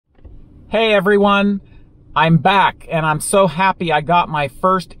Hey everyone, I'm back and I'm so happy I got my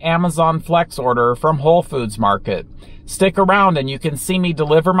first Amazon Flex order from Whole Foods Market. Stick around and you can see me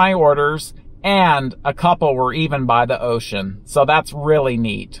deliver my orders, and a couple were even by the ocean, so that's really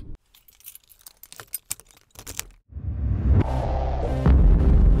neat.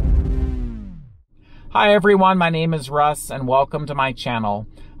 Hi everyone, my name is Russ and welcome to my channel.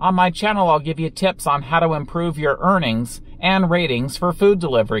 On my channel, I'll give you tips on how to improve your earnings and ratings for food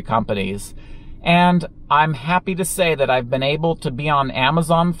delivery companies. And I'm happy to say that I've been able to be on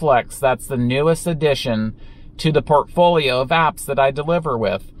Amazon Flex. That's the newest addition to the portfolio of apps that I deliver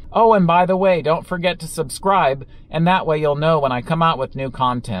with. Oh, and by the way, don't forget to subscribe, and that way you'll know when I come out with new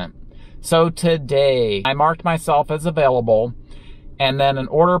content. So today, I marked myself as available, and then an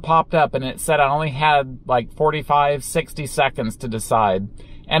order popped up and it said I only had like 45, 60 seconds to decide.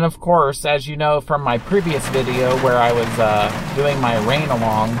 And of course, as you know from my previous video where I was doing my rain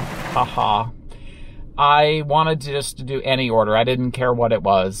along, I wanted just to do any order. I didn't care what it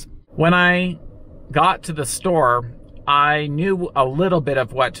was. When I got to the store, I knew a little bit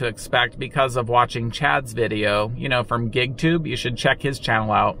of what to expect because of watching Chad's video, you know, from GigTube. You should check his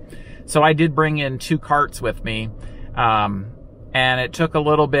channel out. So I did bring in 2 carts with me. And it took a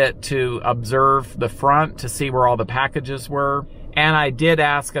little bit to observe the front to see where all the packages were. And I did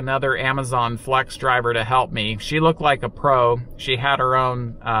ask another Amazon Flex driver to help me. She looked like a pro. She had her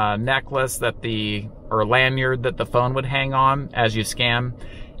own necklace or lanyard that the phone would hang on as you scan.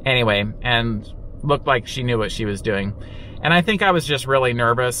 Anyway, and looked like she knew what she was doing. And I think I was just really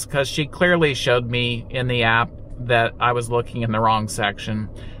nervous because she clearly showed me in the app that I was looking in the wrong section.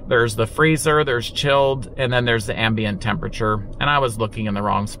 There's the freezer, there's chilled, and then there's the ambient temperature, and I was looking in the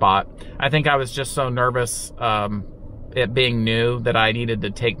wrong spot. I think I was just so nervous it being new that I needed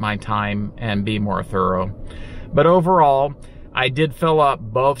to take my time and be more thorough. But overall, I did fill up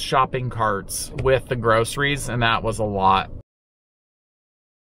both shopping carts with the groceries, and that was a lot.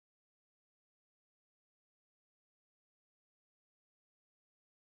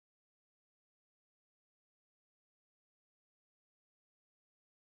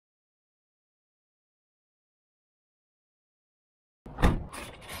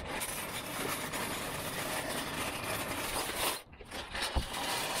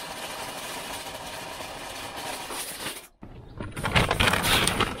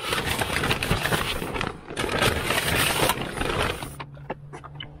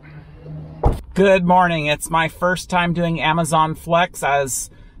 Good morning. It's my first time doing Amazon Flex. I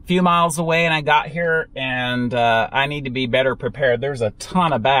was a few miles away and I got here, and I need to be better prepared. There's a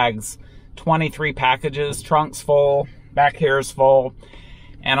ton of bags, 23 packages, trunks full, back here is full,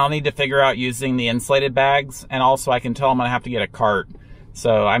 and I'll need to figure out using the insulated bags, and also I can tell I'm gonna have to get a cart.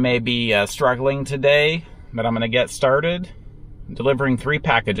 So I may be struggling today, but I'm gonna get started delivering 3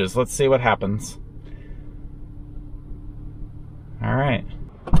 packages. Let's see what happens. All right.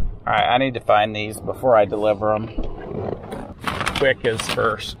 All right, I need to find these before I deliver them. Quick is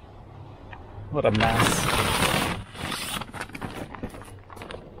first. What a mess.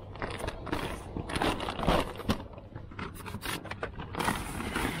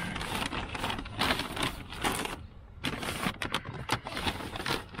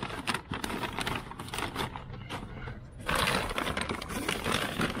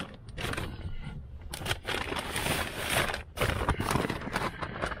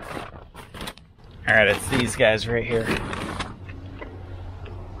 All right, it's these guys right here.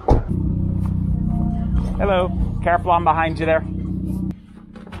 Hello, careful, I'm behind you there.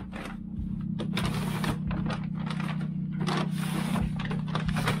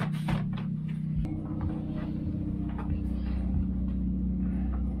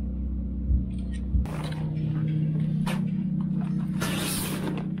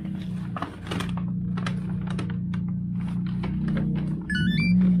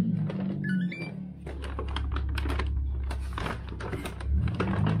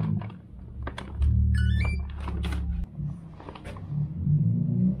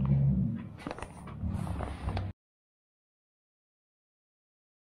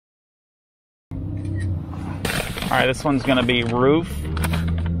 All right, this one's gonna be roof.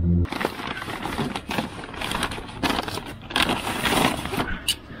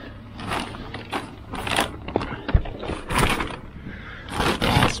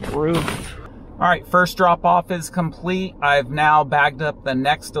 Last roof. All right, first drop off is complete. I've now bagged up the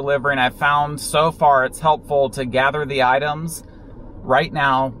next delivery, and I've found so far it's helpful to gather the items right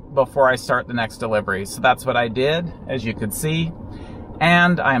now before I start the next delivery. So that's what I did, as you could see.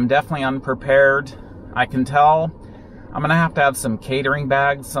 And I am definitely unprepared. I can tell I'm gonna have to have some catering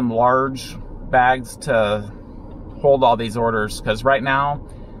bags, some large bags to hold all these orders, because right now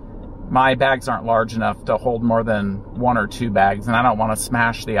My bags aren't large enough to hold more than 1 or 2 bags, and I don't want to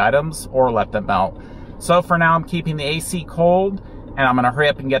smash the items or let them melt. So for now, I'm keeping the AC cold, and I'm going to hurry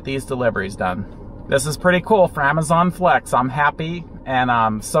up and get these deliveries done. This is pretty cool for Amazon Flex. I'm happy, and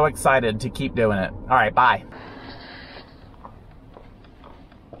I'm so excited to keep doing it. All right, bye.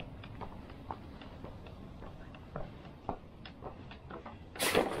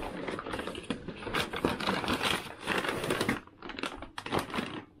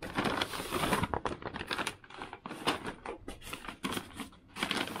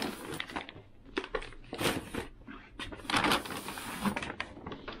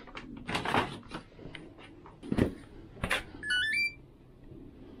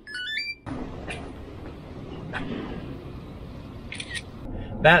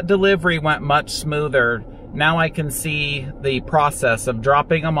 That delivery went much smoother. Now I can see the process of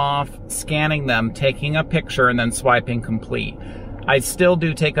dropping them off, scanning them, taking a picture, and then swiping complete. I still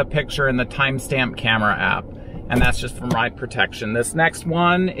do take a picture in the timestamp camera app, and that's just for my protection. This next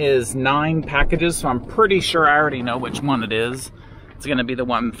one is 9 packages, so I'm pretty sure I already know which one it is. It's gonna be the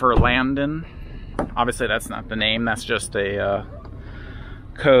one for Landon. Obviously that's not the name, that's just a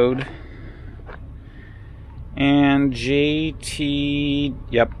code. And JT,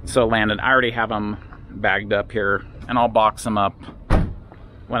 yep, so Landon. I already have them bagged up here, and I'll box them up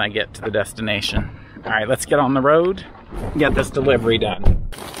when I get to the destination. All right, let's get on the road, get this delivery done.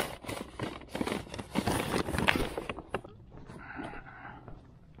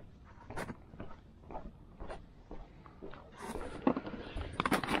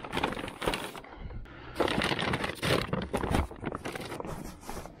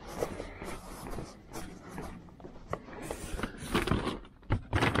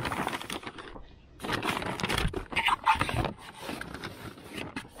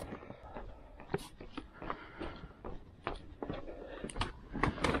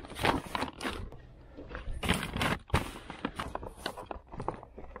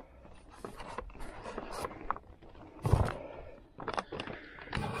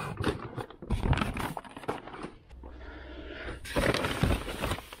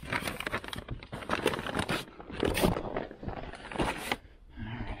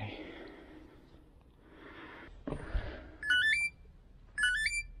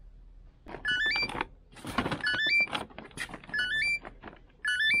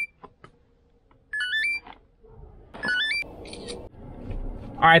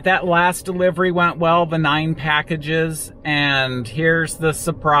 All right, that last delivery went well, the 9 packages, and here's the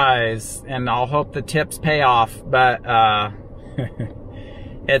surprise, and I'll hope the tips pay off, but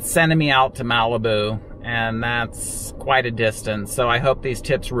it's sending me out to Malibu, and that's quite a distance, so I hope these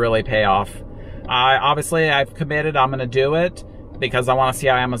tips really pay off. Obviously, I've committed, I'm gonna do it, because I wanna see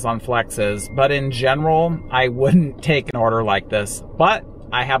how Amazon Flex is, but in general, I wouldn't take an order like this, but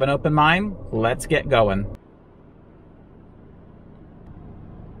I have an open mind, let's get going.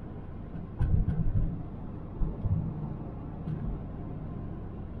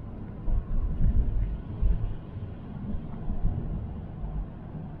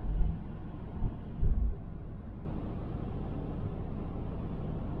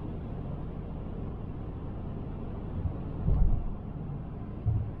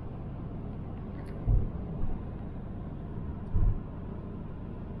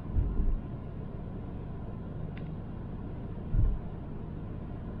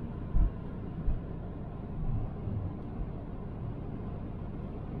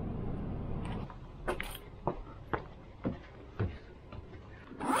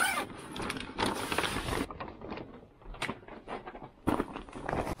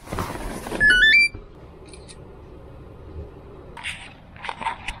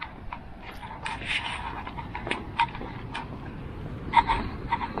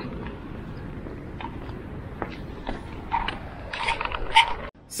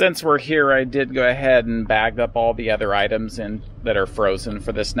 Since we're here, I did go ahead and bag up all the other items that are frozen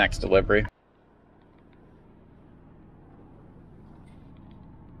for this next delivery.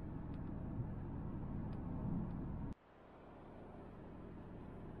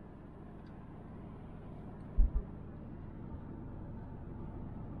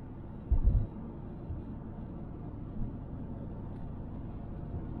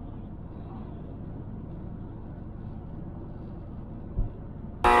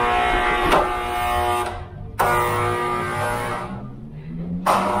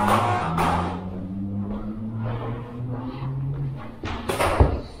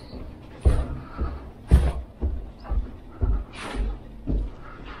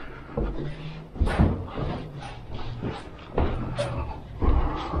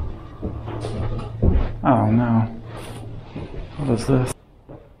 Oh no. What is this?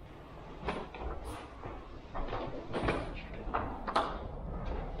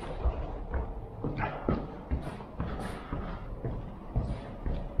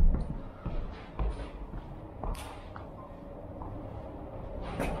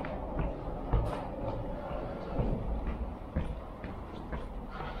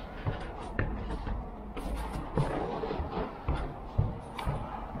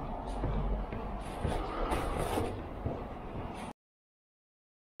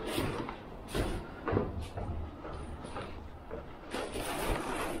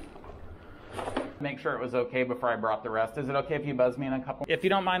 Make sure it was okay before I brought the rest. Is it okay if you buzz me in a couple? If you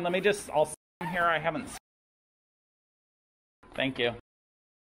don't mind, let me just, I'll sit here. I haven't. Thank you.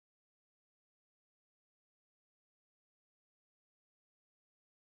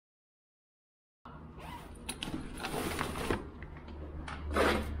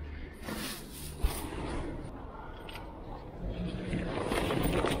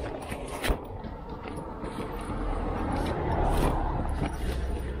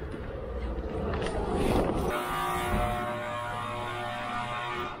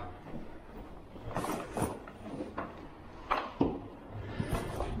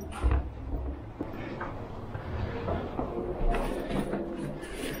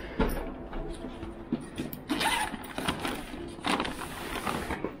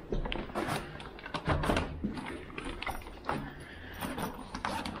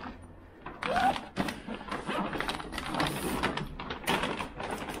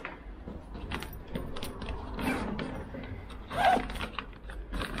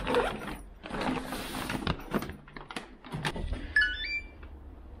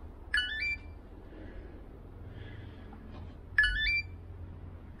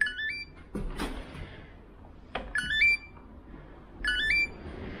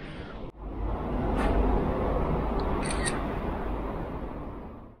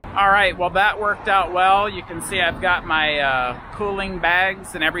 All right, well that worked out well. You can see I've got my cooling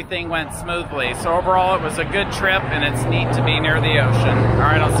bags and everything went smoothly. So overall it was a good trip and it's neat to be near the ocean. All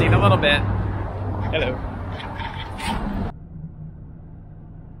right, I'll see you in a little bit. Hello.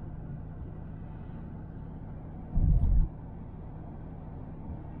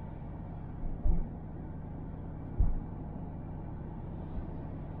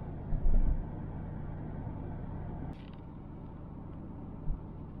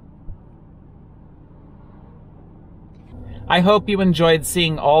 I hope you enjoyed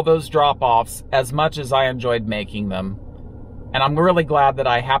seeing all those drop-offs as much as I enjoyed making them. And I'm really glad that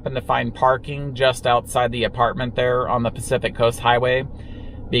I happened to find parking just outside the apartment there on the Pacific Coast Highway,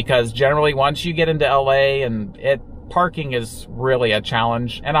 because generally once you get into LA parking is really a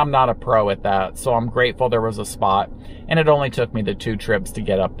challenge, and I'm not a pro at that, so I'm grateful there was a spot, and it only took me the 2 trips to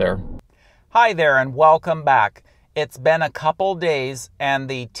get up there. Hi there and welcome back. It's been a couple days and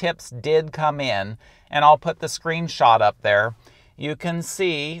the tips did come in, and I'll put the screenshot up there. You can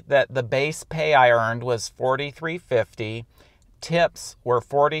see that the base pay I earned was $43.50, tips were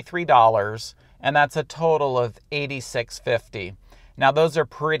 $43, and that's a total of $86.50. Now those are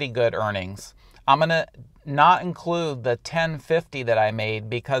pretty good earnings. I'm going to not include the $10.50 that I made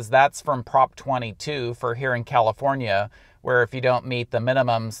because that's from Prop 22 for here in California, where if you don't meet the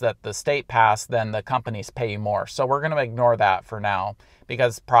minimums that the state passed, then the companies pay you more. So we're going to ignore that for now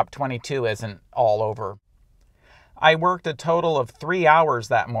because Prop 22 isn't all over. I worked a total of 3 hours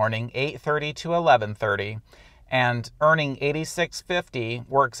that morning, 8:30 to 11:30, and earning $86.50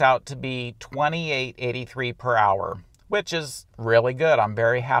 works out to be $28.83 per hour, which is really good. I'm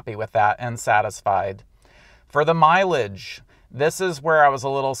very happy with that and satisfied. For the mileage, this is where I was a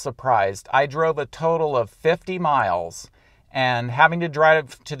little surprised. I drove a total of 50 miles. And having to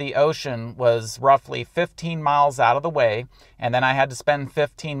drive to the ocean was roughly 15 miles out of the way, and then I had to spend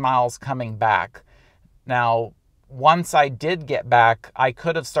 15 miles coming back. Now, once I did get back, I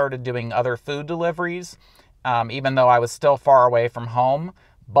could have started doing other food deliveries, even though I was still far away from home,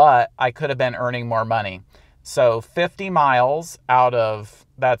 but I could have been earning more money. So 50 miles out of,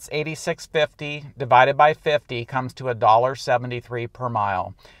 that's $86.50 divided by 50 comes to $1.73 per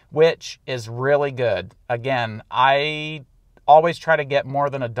mile, which is really good. Again, I always try to get more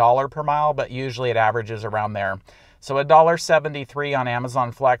than $1 per mile, but usually it averages around there. So $1.73 on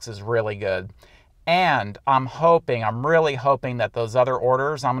Amazon Flex is really good. And I'm really hoping that those other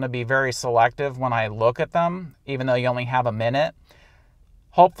orders, I'm going to be very selective when I look at them, even though you only have a minute.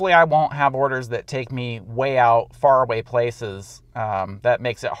 Hopefully I won't have orders that take me way out, far away places. That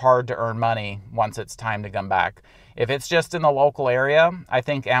makes it hard to earn money once it's time to come back. If it's just in the local area, I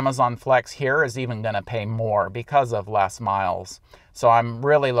think Amazon Flex here is even going to pay more because of less miles. So I'm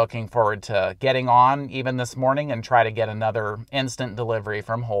really looking forward to getting on even this morning and try to get another instant delivery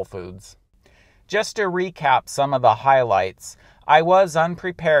from Whole Foods. Just to recap some of the highlights, I was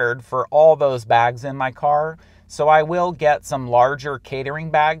unprepared for all those bags in my car, so I will get some larger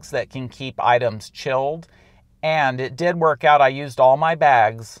catering bags that can keep items chilled. And it did work out. I used all my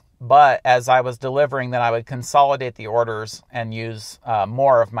bags, but as I was delivering, then I would consolidate the orders and use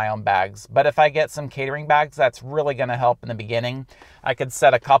more of my own bags. But if I get some catering bags, that's really going to help in the beginning. I could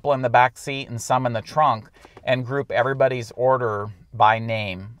set a couple in the back seat and some in the trunk and group everybody's order by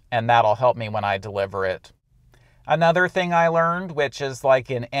name, and that'll help me when I deliver it. Another thing I learned, which is like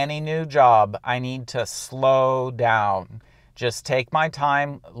in any new job, I need to slow down. Just take my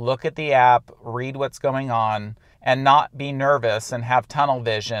time, look at the app, read what's going on, and not be nervous and have tunnel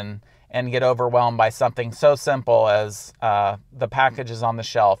vision and get overwhelmed by something so simple as the package is on the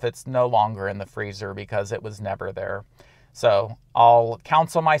shelf. It's no longer in the freezer because it was never there. So I'll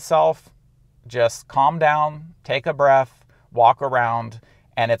counsel myself, just calm down, take a breath, walk around,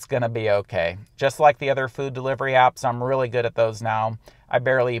 and it's going to be okay. Just like the other food delivery apps, I'm really good at those now. I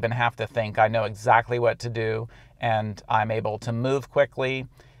barely even have to think. I know exactly what to do, and I'm able to move quickly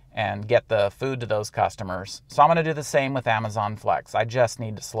and get the food to those customers. So I'm going to do the same with Amazon Flex. I just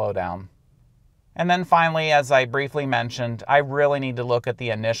need to slow down. And then finally, as I briefly mentioned, I really need to look at the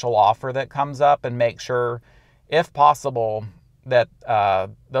initial offer that comes up and make sure, if possible, that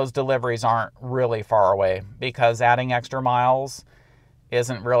those deliveries aren't really far away, because adding extra miles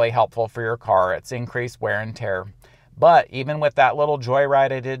isn't really helpful for your car. It's increased wear and tear. But even with that little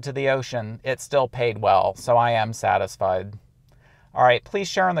joyride I did to the ocean, it still paid well, so I am satisfied. All right, please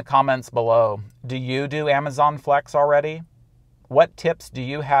share in the comments below. Do you do Amazon Flex already? What tips do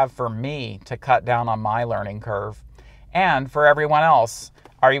you have for me to cut down on my learning curve? And for everyone else,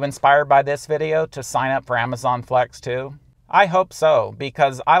 are you inspired by this video to sign up for Amazon Flex too? I hope so,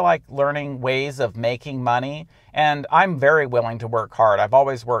 because I like learning ways of making money, and I'm very willing to work hard. I've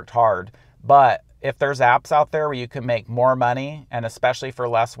always worked hard, but if there's apps out there where you can make more money, and especially for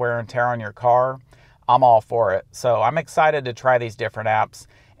less wear and tear on your car, I'm all for it. So I'm excited to try these different apps,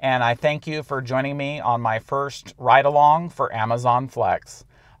 and I thank you for joining me on my first ride-along for Amazon Flex.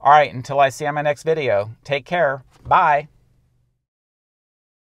 All right, until I see you on my next video, take care. Bye.